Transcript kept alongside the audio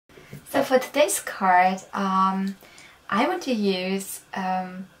So for today's card, I want to use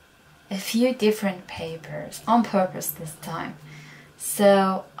a few different papers on purpose this time.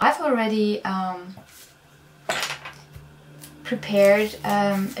 So I've already prepared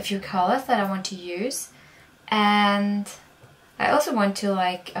a few colors that I want to use, and I also want to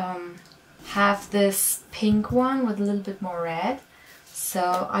have this pink one with a little bit more red.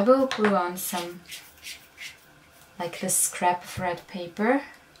 So I will glue on some, like this scrap of red paper.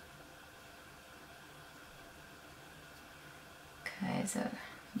 Okay, so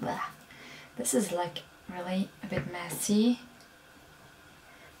this is like really a bit messy.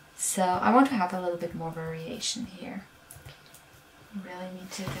 So I want to have a little bit more variation here. I really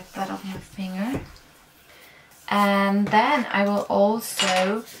need to get that off my finger. And then I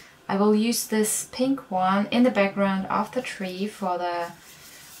will use this pink one in the background of the tree for the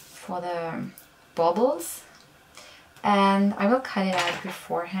bubbles, and I will cut it out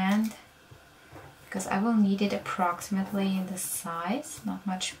beforehand because I will need it approximately in this size, not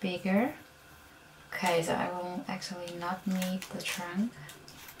much bigger. Okay, so I will actually not need the trunk.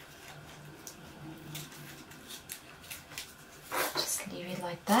 Just leave it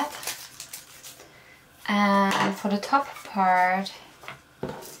like that. And for the top part,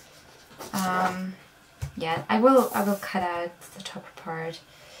 yeah, I will cut out the top part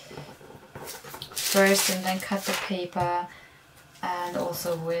first and then cut the paper, and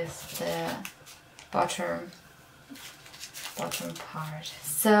also with the bottom part.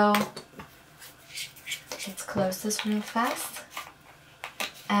 So let's close this real fast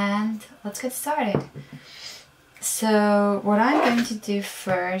and let's get started. So what I'm going to do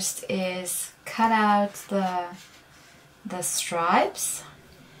first is cut out the stripes.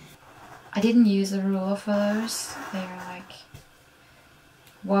 I didn't use a ruler for those. They're like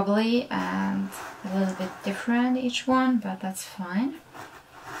wobbly and a little bit different each one, but that's fine.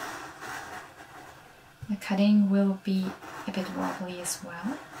 The cutting will be a bit wobbly as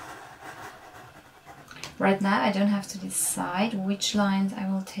well. Right now I don't have to decide which lines I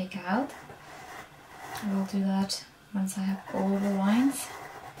will take out. I will do that once I have all the lines.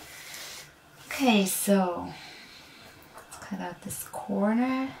 Okay, so let's cut out this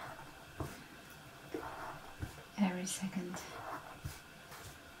corner every second.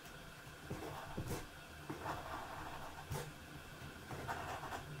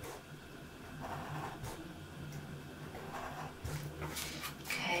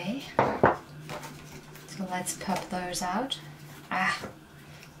 Okay, so let's pop those out.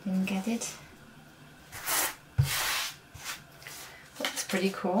 Didn't get it. That's pretty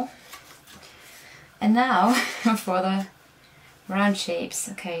cool. And now for the round shapes.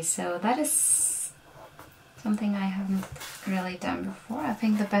 Okay, so that is something I haven't really done before. I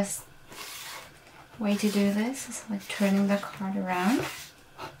think the best way to do this is like turning the card around.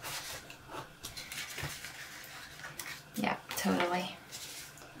 Yeah, totally.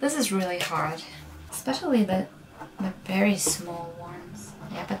 This is really hard, especially the very small ones.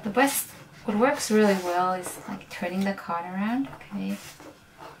 Yeah, but what works really well is like turning the card around, okay?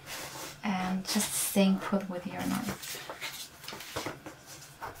 And just staying put with your knife.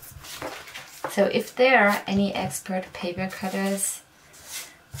 So if there are any expert paper cutters,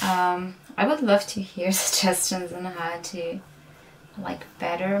 I would love to hear suggestions on how to like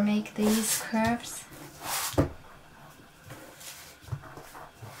better make these curves.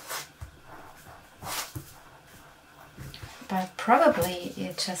 But probably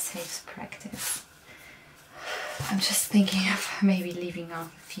it just takes practice. I'm just thinking of maybe leaving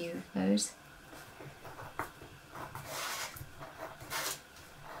off a few of those.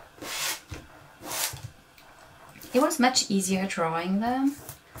 It was much easier drawing them.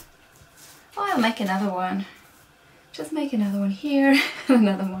 Oh, I'll make another one. Just make another one here,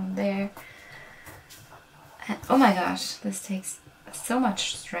 another one there. And, oh my gosh, this takes so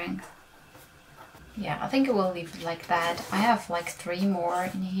much strength. Yeah, I think I will leave it like that. I have like 3 more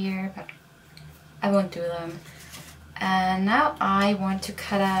in here, but I won't do them. And now I want to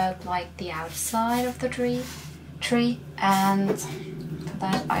cut out like the outside of the tree, and for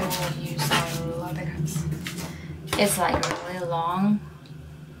that I will use my ruler because it's like a really long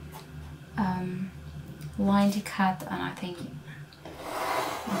line to cut, and I think it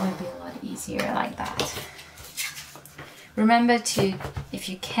will be a lot easier like that. Remember to, if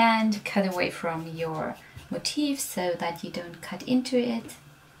you can, cut away from your motif so that you don't cut into it.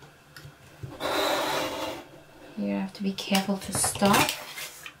 You have to be careful to stop.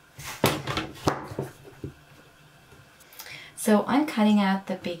 So I'm cutting out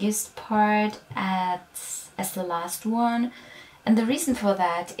the biggest part as the last one, and the reason for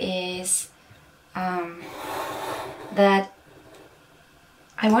that is that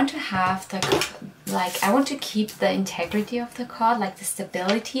I want to have I want to keep the integrity of the card, like the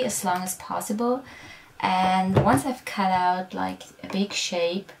stability, as long as possible. And once I've cut out like a big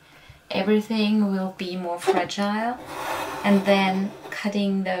shape, everything will be more fragile. And then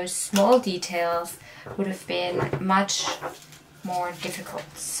cutting those small details would have been much more difficult.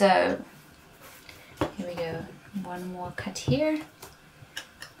 So here we go. One more cut here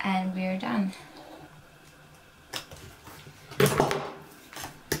and we're done.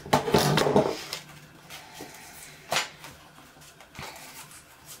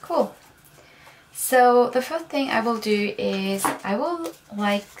 Cool. So the first thing I will do is I will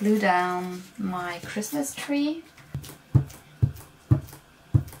like glue down my Christmas tree.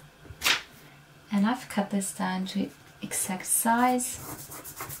 And I've cut this down to exact size,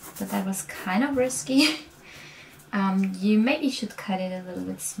 but that was kind of risky. You maybe should cut it a little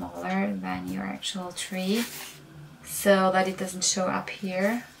bit smaller than your actual tree so that it doesn't show up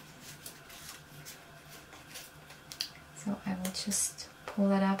here. So I will just pull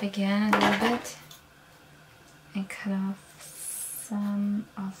that up again a little bit and cut off some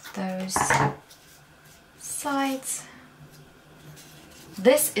of those sides.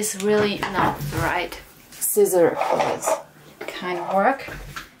 This is really not the right scissor for this kind of work,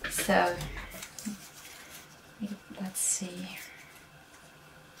 so let's see,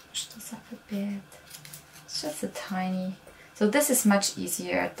 push this up a bit. It's just a tiny, so this is much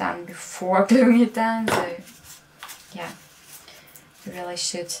easier than before gluing it down, so yeah, you really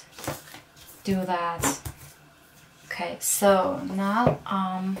should do that. Okay, so now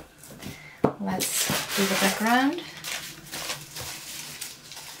let's do the background.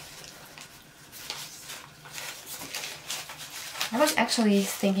 I was actually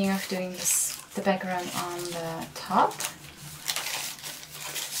thinking of doing the background on the top,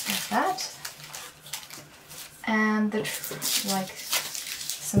 like that, and like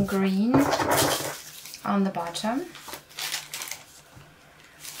some green on the bottom.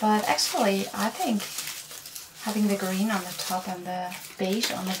 But actually, I think having the green on the top and the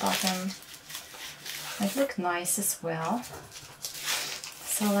beige on the bottom might look nice as well.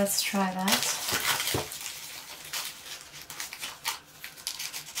 So let's try that.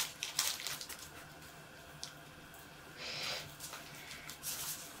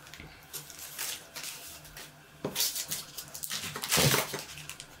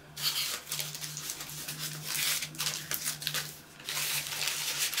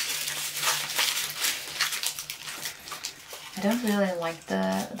 I don't really like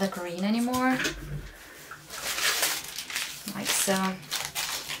the green anymore. Like so,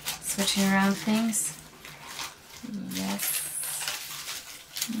 switching around things. Yes.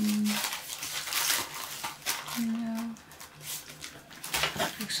 No.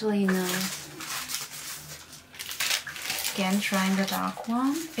 Actually, no. Again, trying the dark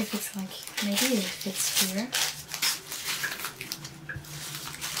one. If it's like, maybe it fits here.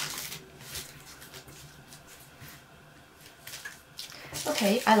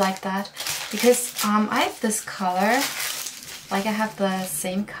 Okay, I like that because I have this color, like I have the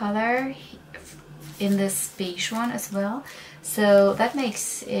same color in this beige one as well, so that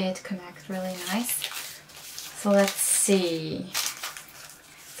makes it connect really nice. So let's see.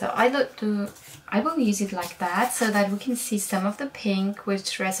 So I will use it like that so that we can see some of the pink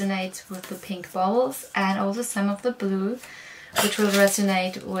which resonates with the pink bubbles, and also some of the blue which will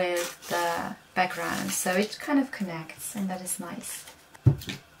resonate with the background. So it kind of connects, and that is nice.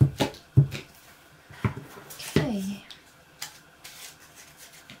 Okay.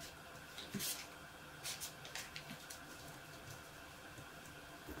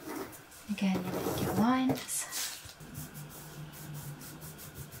 Again, you make your lines.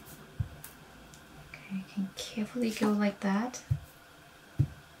 Okay, you can carefully go like that.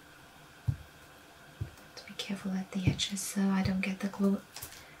 To be careful at the edges so I don't get the glue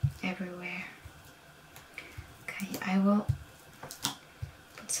everywhere. Okay, I will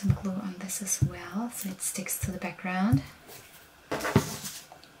some glue on this as well so it sticks to the background.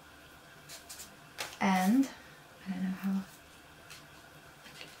 And I don't know how,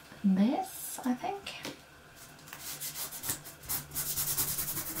 this I think.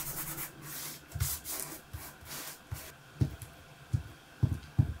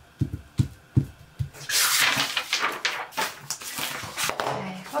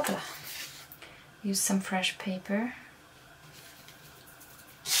 Okay, hopla. Use some fresh paper.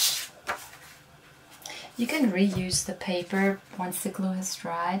 You can reuse the paper once the glue has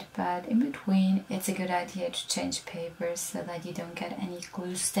dried, but in between it's a good idea to change paper so that you don't get any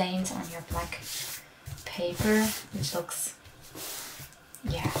glue stains on your black paper, which looks,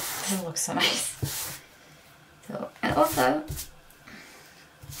 yeah, it doesn't look so nice. So, and also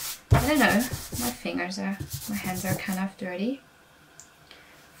don't know, my hands are kind of dirty.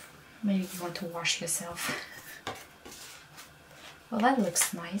 Maybe you want to wash yourself. Well, that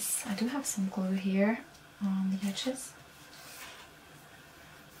looks nice. I do have some glue here on the edges.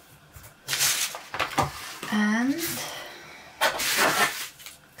 And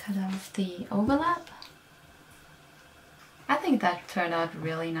cut off the overlap. I think that turned out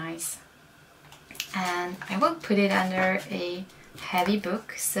really nice. And I will put it under a heavy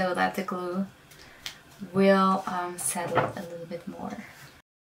book so that the glue will settle a little bit more.